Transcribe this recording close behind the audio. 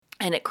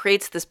And it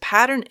creates this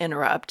pattern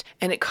interrupt,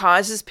 and it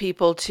causes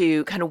people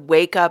to kind of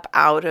wake up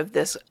out of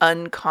this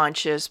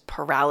unconscious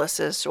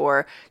paralysis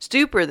or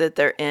stupor that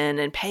they're in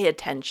and pay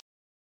attention.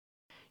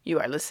 You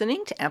are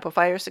listening to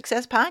Amplify Your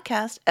Success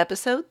Podcast,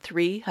 episode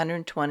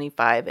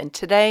 325. And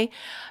today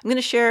I'm going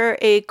to share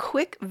a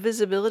quick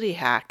visibility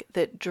hack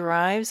that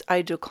drives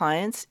ideal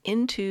clients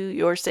into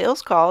your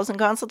sales calls and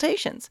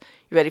consultations.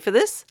 You ready for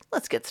this?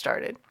 Let's get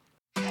started.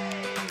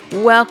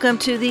 Welcome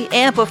to the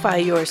Amplify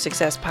Your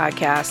Success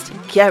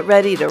Podcast. Get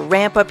ready to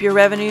ramp up your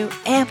revenue,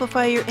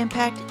 amplify your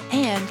impact,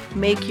 and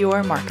make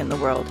your mark in the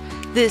world.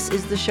 This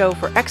is the show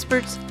for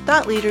experts,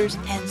 thought leaders,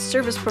 and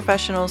service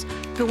professionals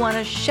who want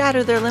to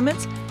shatter their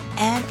limits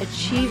and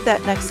achieve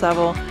that next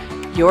level.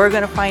 You're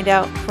going to find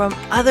out from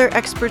other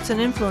experts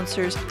and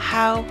influencers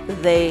how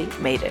they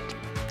made it.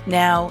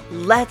 Now,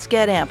 let's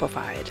get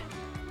amplified.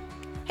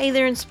 Hey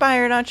there,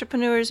 inspired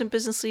entrepreneurs and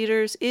business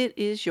leaders. It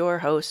is your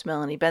host,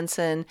 Melanie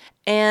Benson.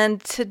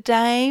 And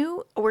today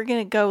we're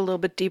going to go a little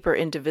bit deeper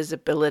into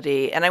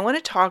visibility. And I want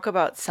to talk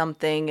about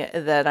something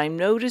that I'm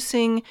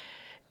noticing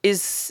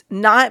is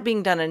not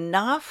being done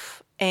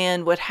enough.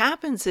 And what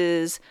happens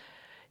is,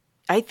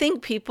 I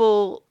think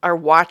people are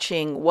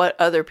watching what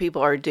other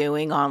people are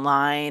doing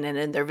online and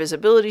in their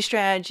visibility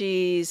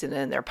strategies and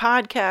in their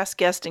podcast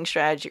guesting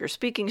strategy or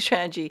speaking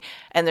strategy,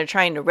 and they're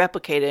trying to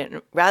replicate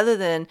it rather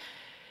than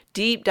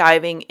deep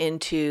diving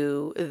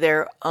into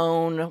their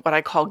own, what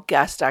I call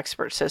guest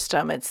expert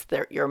system. It's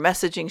your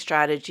messaging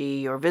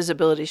strategy, your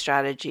visibility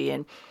strategy,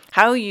 and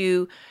how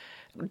you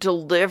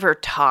deliver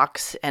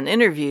talks and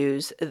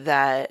interviews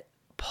that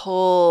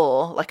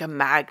pull like a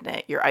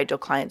magnet your ideal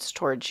clients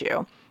towards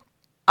you.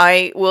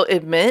 I will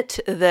admit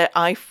that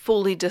I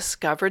fully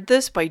discovered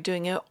this by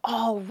doing it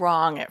all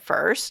wrong at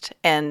first.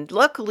 And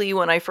luckily,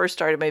 when I first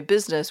started my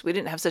business, we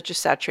didn't have such a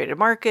saturated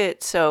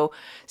market. So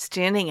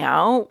standing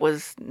out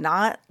was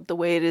not the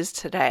way it is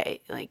today.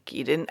 Like,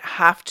 you didn't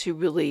have to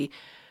really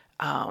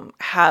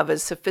have a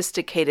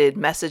sophisticated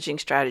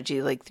messaging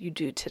strategy like you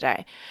do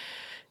today.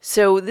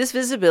 So this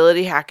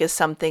visibility hack is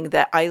something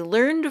that I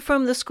learned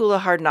from the School of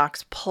Hard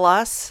Knocks,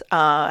 plus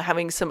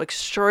having some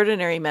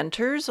extraordinary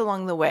mentors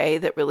along the way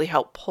that really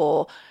helped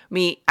pull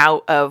me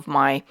out of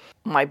my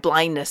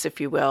blindness, if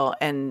you will,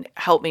 and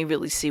help me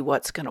really see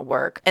what's going to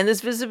work. And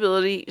this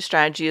visibility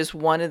strategy is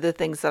one of the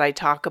things that I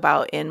talk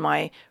about in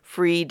my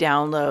free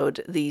download,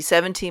 the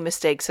 17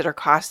 mistakes that are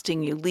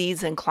costing you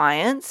leads and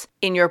clients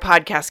in your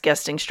podcast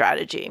guesting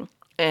strategy.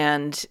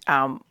 And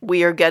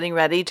we are getting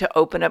ready to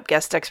open up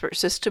Guest Expert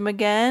System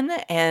again.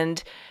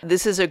 And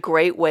this is a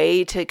great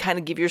way to kind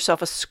of give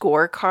yourself a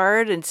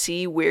scorecard and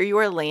see where you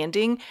are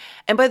landing.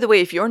 And by the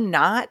way, if you're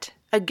not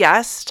a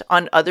guest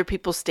on other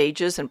people's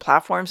stages and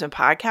platforms and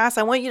podcasts,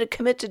 I want you to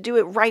commit to do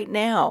it right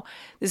now.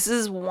 This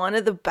is one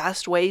of the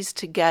best ways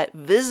to get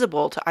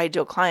visible to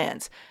ideal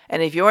clients.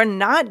 And if you're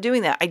not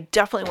doing that, I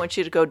definitely want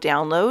you to go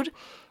download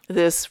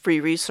this free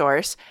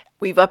resource.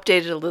 We've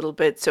updated a little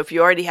bit, so if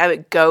you already have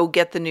it, go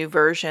get the new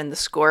version. The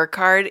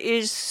scorecard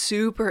is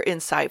super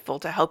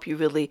insightful to help you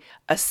really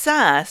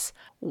assess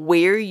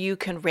where you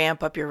can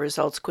ramp up your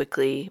results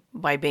quickly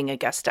by being a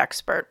guest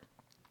expert.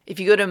 If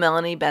you go to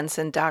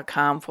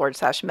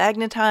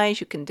melaniebenson.com/magnetize,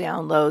 you can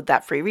download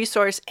that free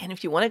resource. And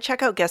if you want to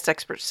check out Guest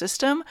Expert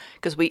System,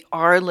 because we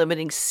are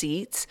limiting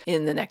seats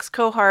in the next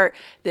cohort,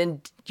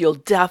 then you'll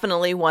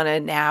definitely want to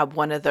nab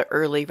one of the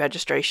early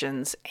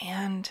registrations.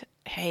 And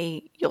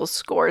hey, you'll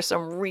score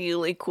some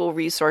really cool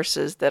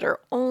resources that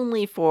are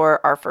only for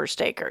our first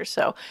takers.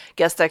 So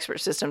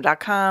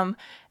guestexpertsystem.com,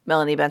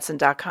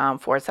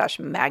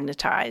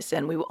 melaniebenson.com/magnetize.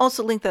 And we will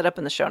also link that up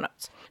in the show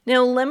notes.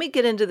 Now, let me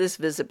get into this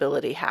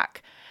visibility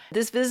hack.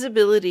 This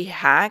visibility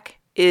hack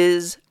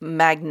is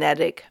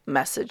magnetic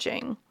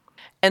messaging.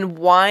 And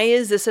why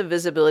is this a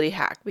visibility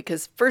hack?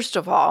 Because first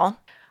of all,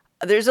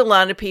 there's a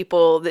lot of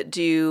people that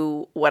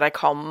do what I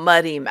call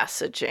muddy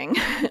messaging,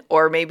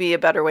 or maybe a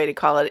better way to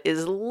call it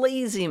is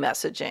lazy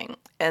messaging.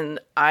 And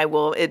I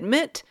will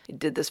admit, I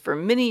did this for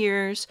many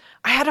years.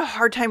 I had a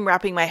hard time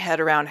wrapping my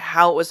head around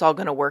how it was all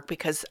going to work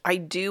because I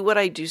do what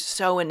I do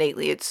so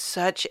innately. It's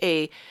such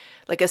a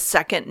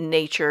second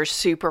nature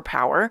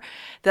superpower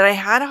that I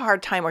had a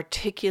hard time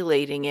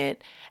articulating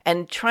it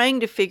and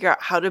trying to figure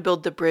out how to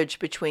build the bridge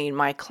between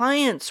my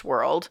client's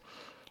world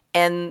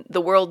and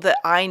the world that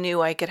I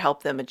knew I could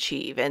help them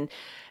achieve. And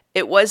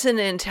it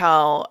wasn't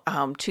until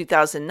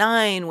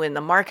 2009, when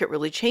the market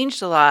really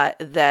changed a lot,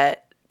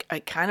 that I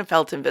kind of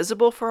felt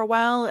invisible for a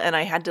while, and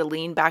I had to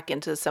lean back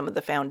into some of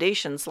the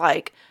foundations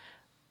like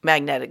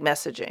magnetic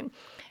messaging.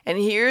 And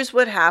here's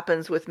what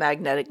happens with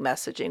magnetic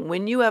messaging.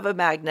 When you have a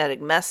magnetic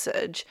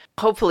message,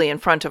 hopefully in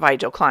front of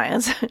ideal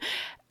clients,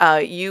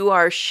 you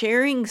are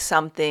sharing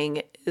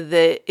something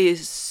that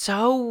is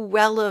so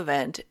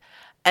relevant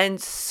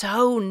and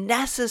so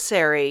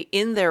necessary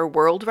in their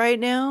world right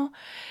now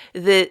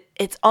that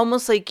it's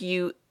almost like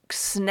you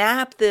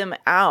snap them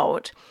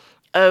out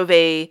of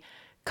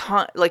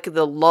like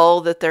the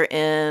lull that they're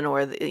in,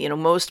 or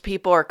most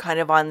people are kind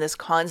of on this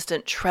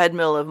constant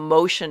treadmill of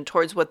motion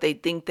towards what they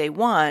think they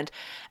want,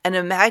 and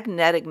a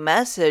magnetic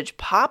message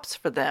pops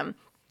for them.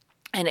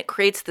 And it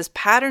creates this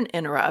pattern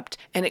interrupt,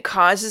 and it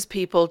causes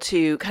people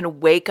to kind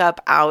of wake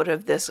up out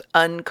of this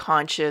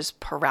unconscious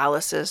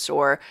paralysis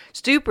or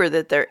stupor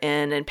that they're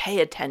in and pay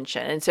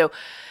attention. And so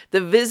the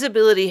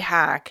visibility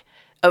hack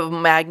of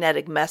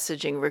magnetic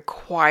messaging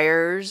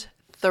requires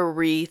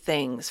 3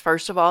 things.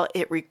 First of all,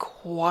 it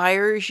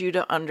requires you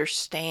to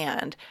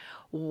understand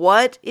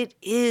what it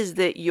is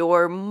that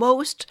your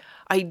most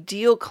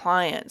ideal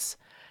clients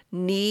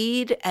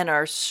need and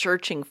are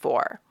searching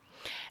for.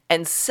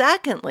 And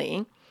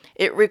secondly,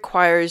 it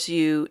requires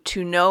you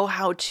to know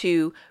how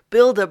to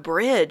build a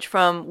bridge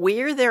from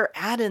where they're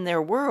at in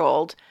their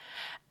world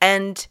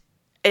and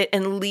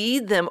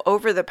lead them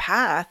over the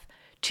path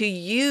to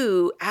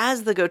you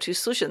as the go-to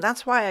solution.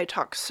 That's why I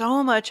talk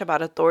so much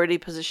about authority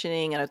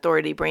positioning and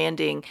authority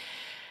branding,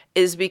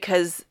 is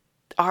because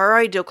our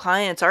ideal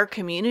clients, our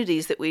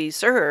communities that we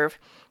serve,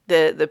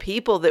 the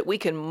people that we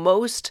can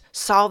most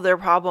solve their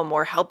problem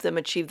or help them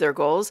achieve their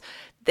goals,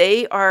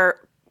 they are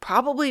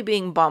probably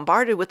being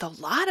bombarded with a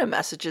lot of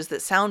messages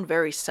that sound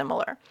very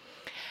similar.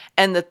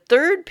 And the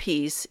third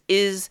piece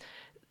is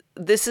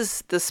the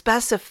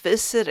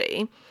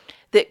specificity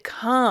that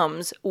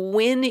comes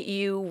when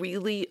you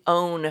really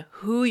own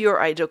who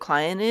your ideal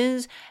client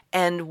is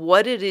and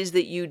what it is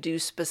that you do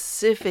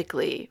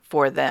specifically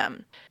for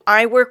them.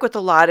 I work with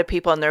a lot of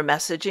people on their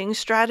messaging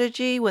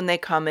strategy when they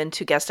come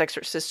into Guest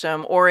Expert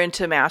System or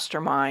into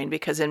Mastermind,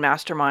 because in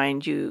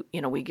Mastermind,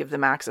 we give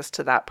them access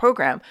to that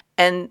program.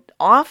 And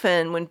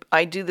often when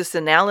I do this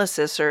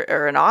analysis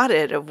or an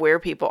audit of where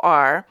people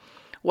are,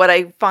 what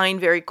I find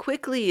very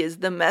quickly is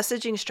the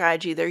messaging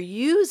strategy they're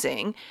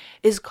using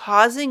is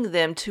causing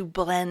them to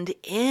blend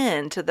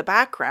into the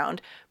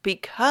background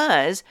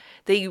because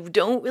they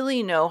don't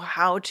really know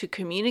how to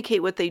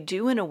communicate what they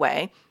do in a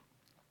way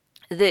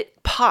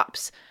that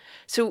pops.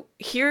 So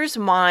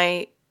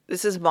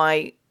this is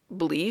my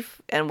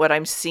belief, and what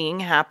I'm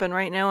seeing happen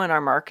right now in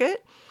our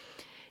market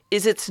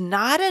is it's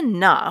not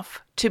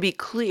enough to be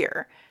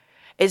clear.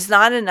 It's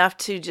not enough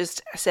to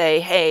just say,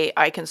 hey,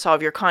 I can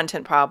solve your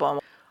content problem,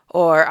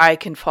 or I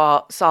can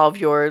solve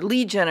your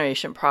lead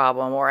generation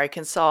problem, or I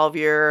can solve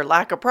your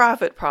lack of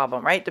profit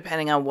problem, right?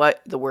 Depending on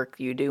what the work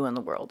you do in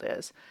the world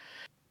is.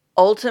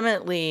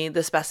 Ultimately,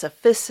 the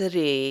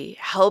specificity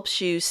helps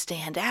you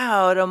stand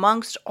out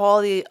amongst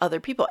all the other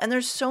people. And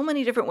there's so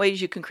many different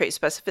ways you can create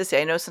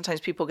specificity. I know sometimes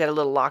people get a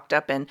little locked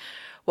up in,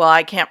 well,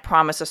 I can't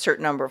promise a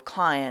certain number of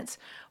clients,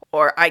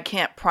 or I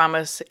can't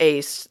promise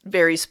a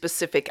very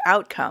specific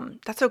outcome.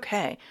 That's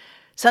okay.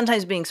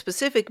 Sometimes being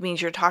specific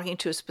means you're talking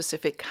to a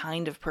specific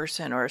kind of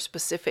person or a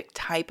specific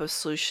type of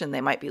solution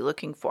they might be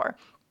looking for.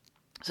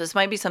 So this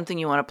might be something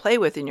you want to play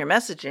with in your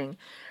messaging.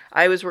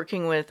 I was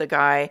working with a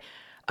guy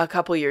a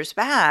couple years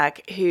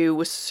back who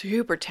was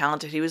super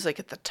talented. He was like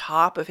at the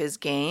top of his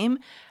game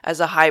as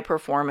a high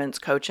performance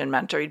coach and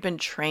mentor. He'd been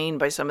trained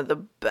by some of the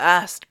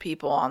best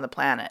people on the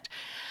planet.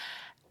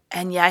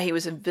 And yeah, he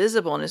was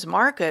invisible in his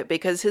market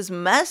because his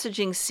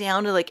messaging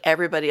sounded like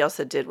everybody else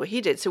that did what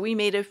he did. So we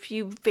made a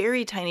few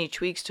very tiny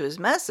tweaks to his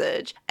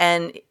message.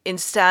 And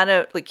instead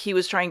of he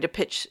was trying to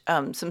pitch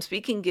some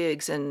speaking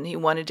gigs and he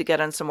wanted to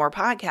get on some more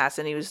podcasts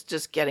and he was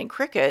just getting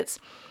crickets.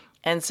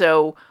 And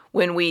so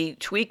when we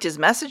tweaked his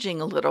messaging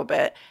a little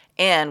bit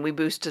and we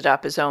boosted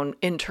up his own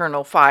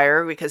internal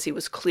fire because he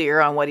was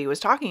clear on what he was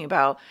talking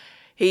about,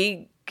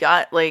 he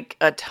got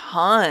a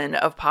ton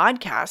of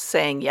podcasts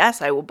saying,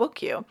 yes, I will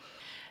book you.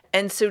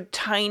 And so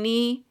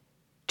tiny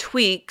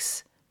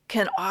tweaks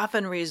can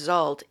often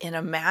result in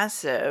a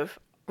massive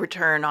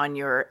return on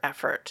your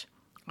effort,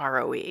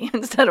 ROE,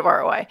 instead of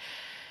ROI.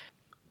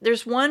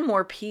 There's one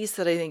more piece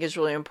that I think is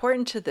really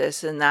important to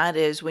this, and that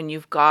is when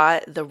you've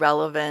got the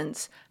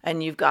relevance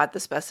and you've got the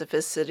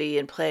specificity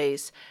in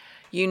place,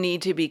 you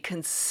need to be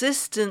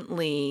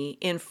consistently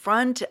in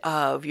front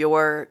of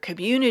your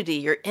community,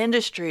 your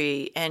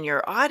industry, and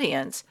your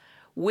audience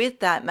with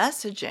that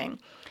messaging.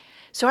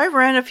 So I've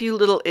ran a few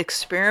little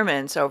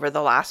experiments over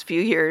the last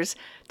few years,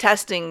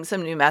 testing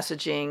some new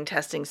messaging,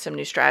 testing some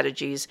new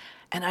strategies,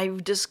 and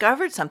I've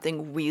discovered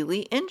something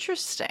really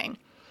interesting.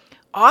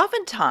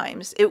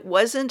 Oftentimes, it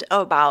wasn't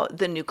about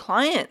the new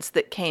clients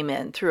that came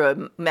in through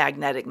a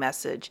magnetic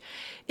message.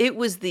 It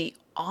was the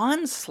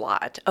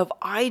onslaught of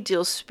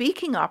ideal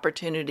speaking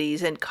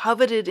opportunities and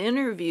coveted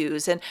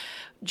interviews and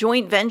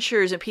joint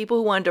ventures and people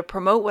who wanted to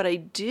promote what I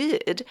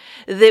did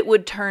that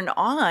would turn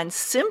on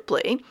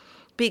simply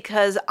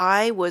because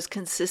I was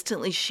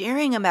consistently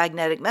sharing a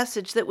magnetic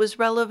message that was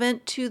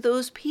relevant to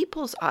those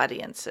people's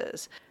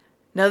audiences.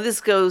 Now, this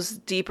goes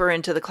deeper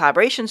into the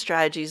collaboration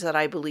strategies that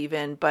I believe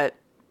in, but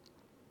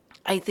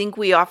I think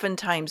we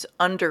oftentimes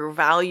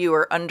undervalue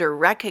or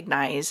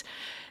under-recognize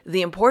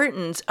the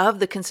importance of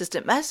the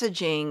consistent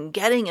messaging,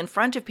 getting in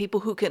front of people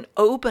who can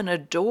open a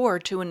door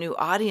to a new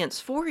audience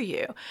for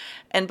you.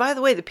 And by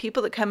the way, the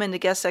people that come into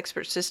Guest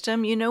Expert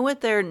System, you know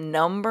what their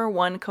number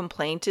one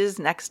complaint is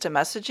next to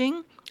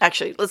messaging?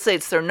 Actually, let's say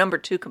it's their number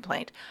 2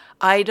 complaint.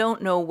 I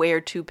don't know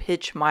where to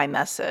pitch my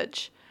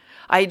message.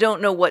 I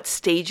don't know what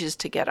stages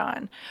to get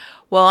on.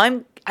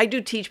 Well, I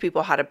do teach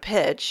people how to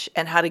pitch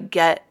and how to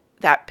get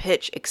that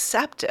pitch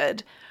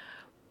accepted.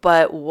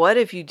 But what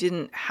if you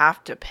didn't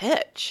have to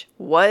pitch?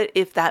 What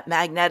if that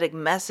magnetic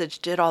message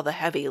did all the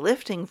heavy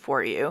lifting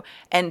for you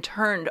and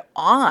turned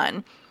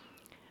on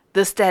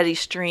the steady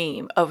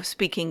stream of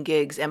speaking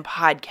gigs and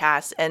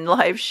podcasts and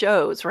live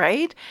shows,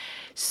 right?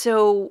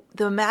 So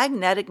the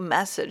magnetic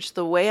message,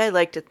 the way I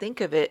like to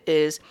think of it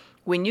is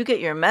when you get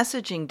your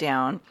messaging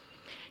down,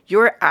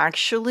 you're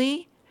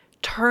actually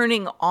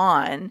turning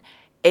on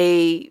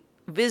a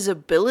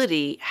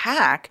visibility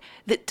hack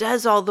that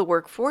does all the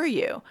work for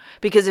you.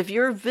 Because if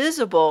you're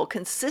visible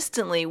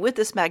consistently with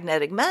this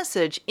magnetic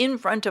message in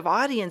front of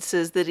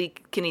audiences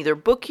that can either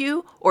book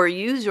you or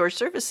use your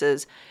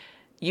services,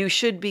 you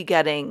should be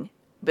getting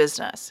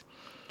business.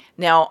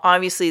 Now,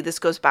 obviously, this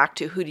goes back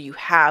to who do you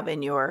have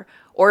in your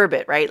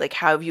orbit, right? Like,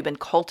 how have you been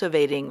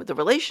cultivating the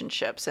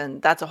relationships?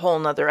 And that's a whole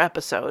nother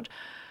episode.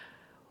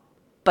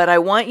 But I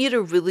want you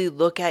to really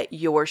look at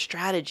your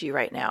strategy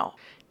right now.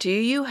 Do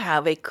you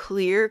have a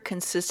clear,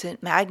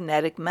 consistent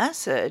magnetic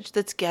message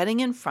that's getting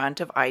in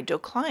front of ideal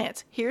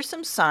clients? Here's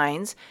some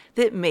signs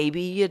that maybe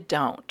you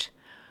don't.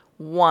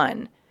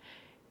 1,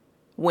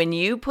 when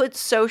you put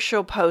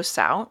social posts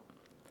out,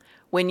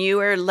 when you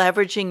are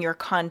leveraging your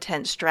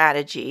content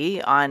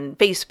strategy on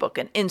Facebook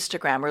and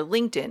Instagram or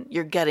LinkedIn,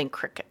 you're getting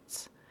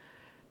crickets.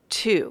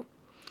 2,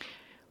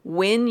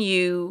 when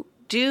you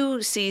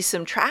do see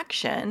some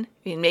traction,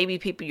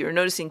 maybe you're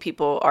noticing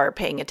people are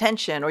paying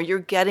attention, or you're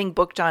getting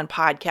booked on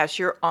podcasts,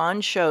 you're on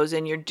shows,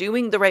 and you're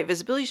doing the right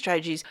visibility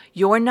strategies,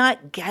 you're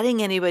not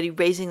getting anybody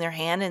raising their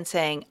hand and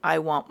saying, I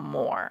want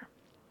more.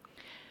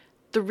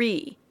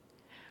 3,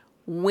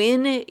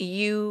 when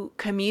you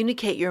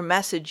communicate your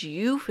message,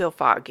 you feel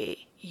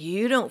foggy.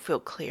 You don't feel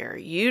clear.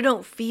 You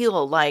don't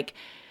feel like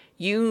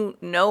you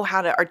know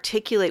how to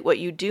articulate what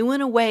you do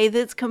in a way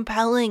that's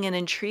compelling and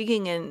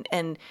intriguing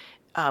and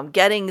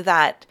getting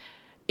that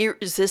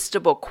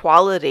irresistible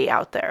quality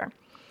out there.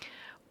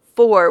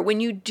 4, when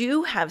you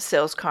do have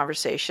sales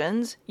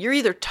conversations, you're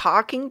either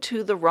talking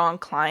to the wrong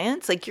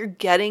clients, like you're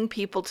getting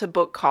people to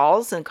book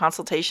calls and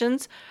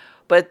consultations,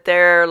 but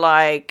they're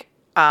like,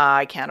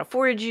 I can't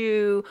afford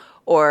you,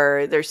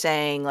 or they're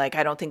saying like,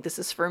 I don't think this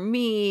is for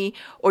me,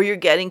 or you're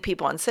getting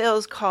people on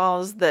sales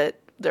calls that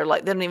they're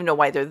like, they don't even know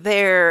why they're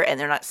there and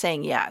they're not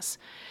saying yes.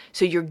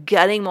 So you're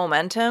getting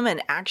momentum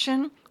and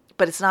action,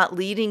 but it's not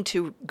leading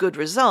to good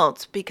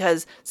results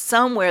because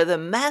somewhere the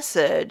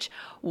message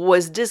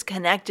was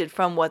disconnected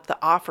from what the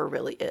offer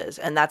really is.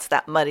 And that's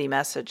that muddy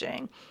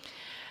messaging.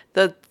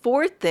 The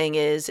 4th thing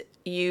is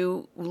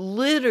you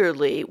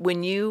literally,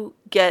 when you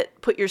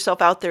put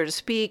yourself out there to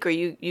speak or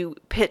you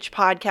pitch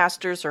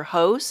podcasters or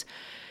hosts,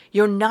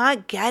 you're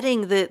not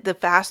getting the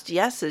fast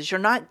yeses. You're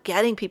not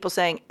getting people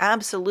saying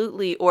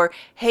absolutely, or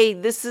hey,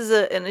 this is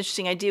an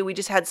interesting idea. We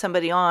just had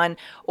somebody on,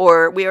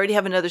 or we already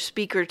have another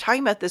speaker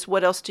talking about this.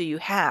 What else do you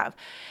have?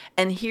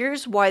 And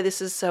here's why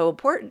this is so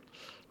important.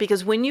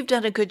 Because when you've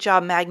done a good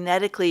job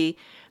magnetically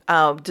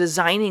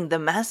designing the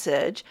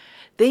message,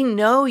 they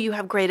know you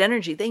have great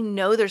energy. They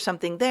know there's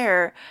something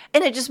there.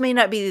 And it just may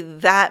not be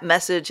that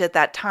message at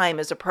that time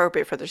is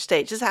appropriate for their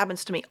stage. This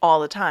happens to me all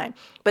the time.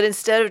 But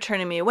instead of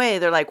turning me away,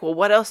 they're like, well,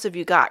 what else have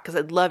you got? Because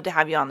I'd love to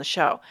have you on the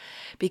show.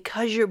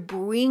 Because you're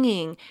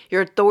bringing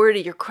your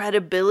authority, your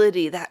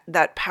credibility,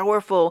 that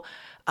powerful,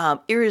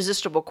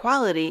 irresistible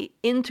quality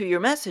into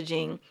your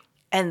messaging.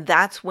 And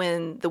that's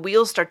when the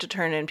wheels start to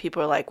turn and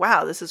people are like,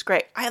 wow, this is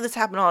great. I have this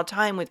happen all the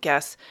time with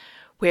guests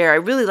where I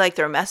really like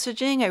their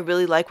messaging. I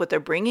really like what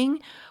they're bringing,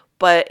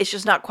 but it's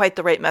just not quite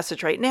the right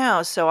message right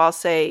now. So I'll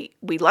say,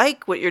 we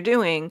like what you're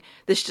doing.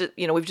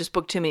 We've just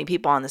booked too many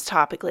people on this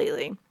topic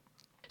lately.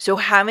 So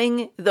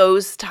having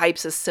those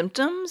types of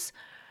symptoms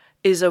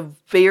is a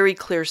very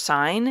clear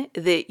sign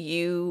that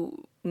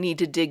you need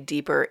to dig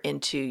deeper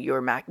into your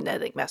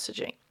magnetic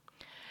messaging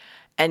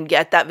and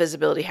get that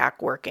visibility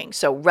hack working.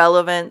 So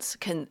relevance,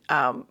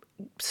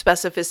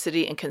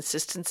 specificity, and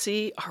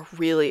consistency are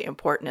really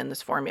important in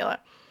this formula.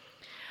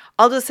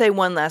 I'll just say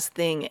one last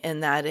thing,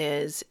 and that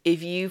is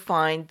if you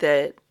find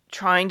that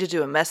trying to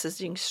do a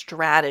messaging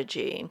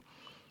strategy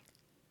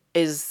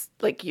is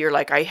like, you're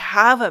like, I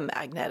have a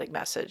magnetic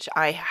message,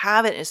 I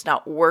have it, it's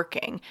not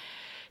working.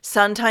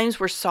 Sometimes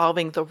we're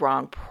solving the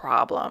wrong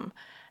problem.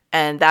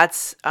 And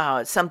that's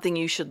something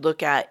you should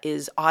look at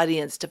is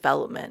audience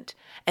development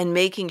and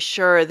making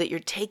sure that you're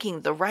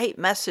taking the right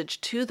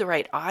message to the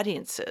right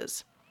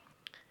audiences.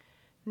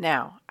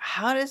 Now,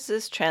 how does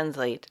this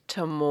translate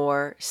to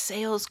more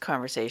sales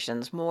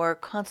conversations, more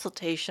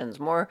consultations,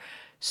 more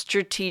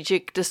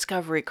strategic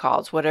discovery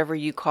calls, whatever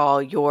you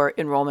call your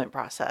enrollment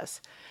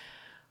process?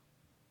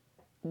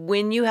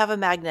 When you have a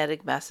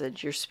magnetic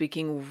message, you're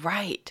speaking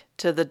right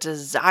to the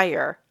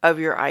desire of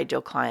your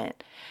ideal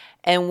client.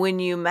 And when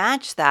you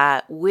match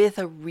that with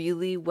a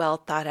really well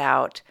thought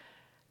out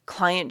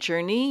client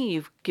journey,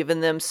 you've given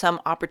them some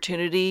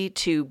opportunity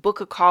to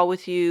book a call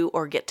with you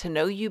or get to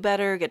know you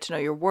better, get to know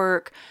your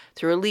work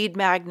through a lead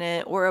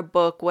magnet or a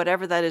book,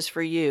 whatever that is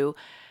for you.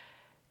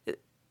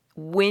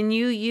 When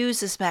you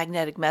use this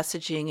magnetic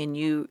messaging and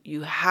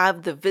you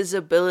have the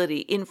visibility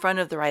in front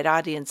of the right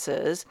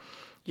audiences,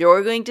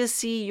 You're going to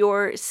see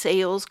your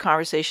sales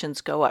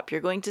conversations go up.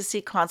 You're going to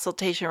see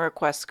consultation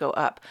requests go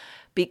up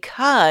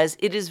because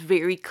it is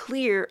very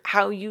clear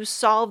how you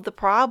solve the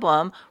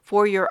problem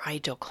for your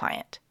ideal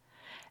client.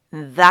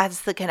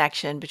 That's the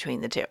connection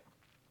between the two.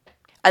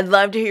 I'd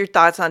love to hear your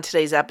thoughts on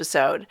today's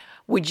episode.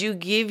 Would you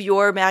give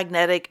your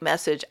magnetic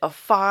message a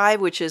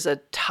 5, which is a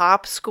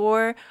top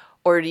score?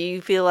 Or do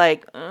you feel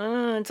like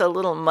it's a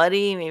little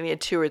muddy, maybe a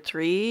 2 or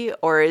 3?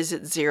 Or is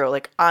it 0?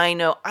 Like, I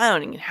know I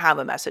don't even have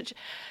a message.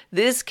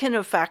 This can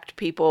affect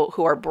people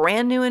who are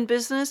brand new in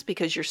business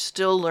because you're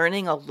still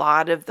learning a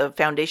lot of the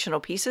foundational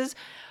pieces.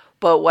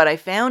 But what I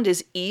found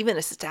is even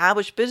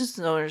established business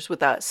owners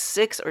with a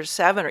 6 or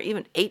 7 or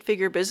even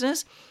 8-figure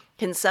business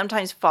can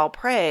sometimes fall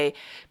prey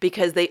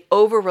because they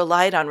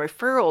over-relied on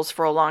referrals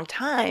for a long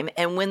time.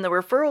 And when the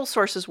referral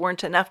sources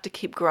weren't enough to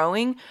keep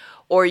growing,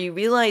 or you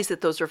realize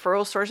that those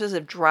referral sources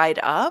have dried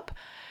up,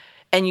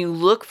 and you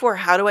look for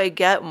how do I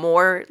get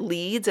more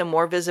leads and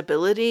more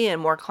visibility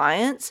and more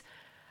clients,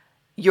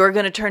 you're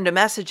going to turn to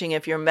messaging.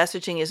 If your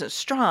messaging isn't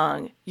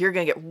strong, you're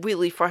going to get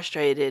really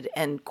frustrated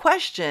and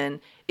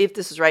question if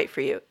this is right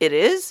for you. It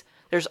is.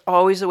 There's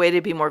always a way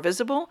to be more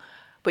visible,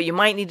 but you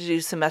might need to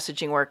do some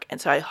messaging work. And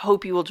so I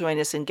hope you will join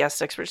us in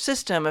Guest Expert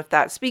System if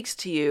that speaks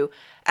to you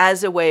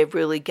as a way of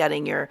really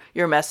getting your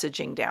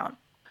messaging down.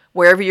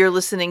 Wherever you're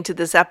listening to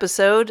this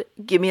episode,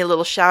 give me a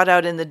little shout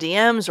out in the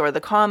DMs or the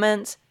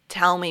comments.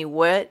 Tell me,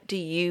 what do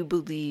you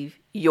believe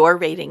your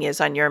rating is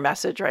on your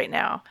message right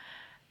now?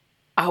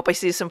 I hope I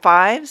see some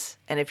 5s.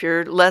 And if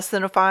you're less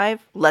than a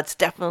 5, let's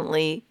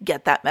definitely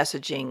get that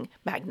messaging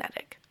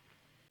magnetic.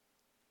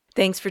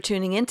 Thanks for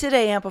tuning in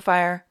today,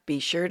 Amplifier. Be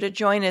sure to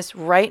join us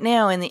right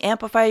now in the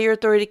Amplify Your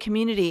Authority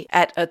community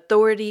at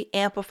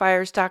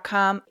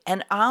authorityamplifiers.com,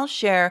 and I'll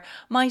share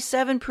my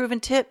 7 proven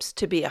tips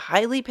to be a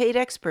highly paid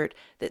expert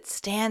that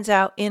stands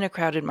out in a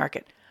crowded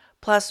market.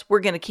 Plus, we're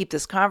going to keep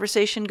this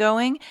conversation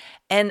going,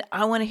 and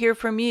I want to hear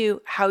from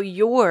you how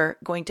you're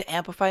going to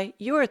amplify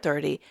your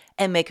authority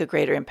and make a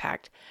greater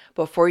impact.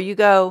 Before you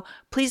go,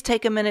 please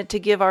take a minute to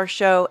give our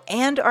show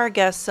and our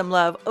guests some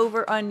love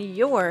over on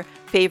your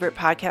favorite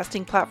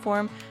podcasting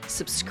platform.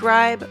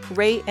 Subscribe,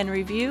 rate, and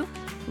review.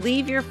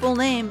 Leave your full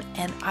name,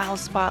 and I'll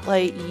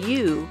spotlight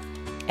you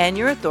and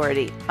your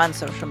authority on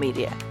social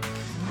media.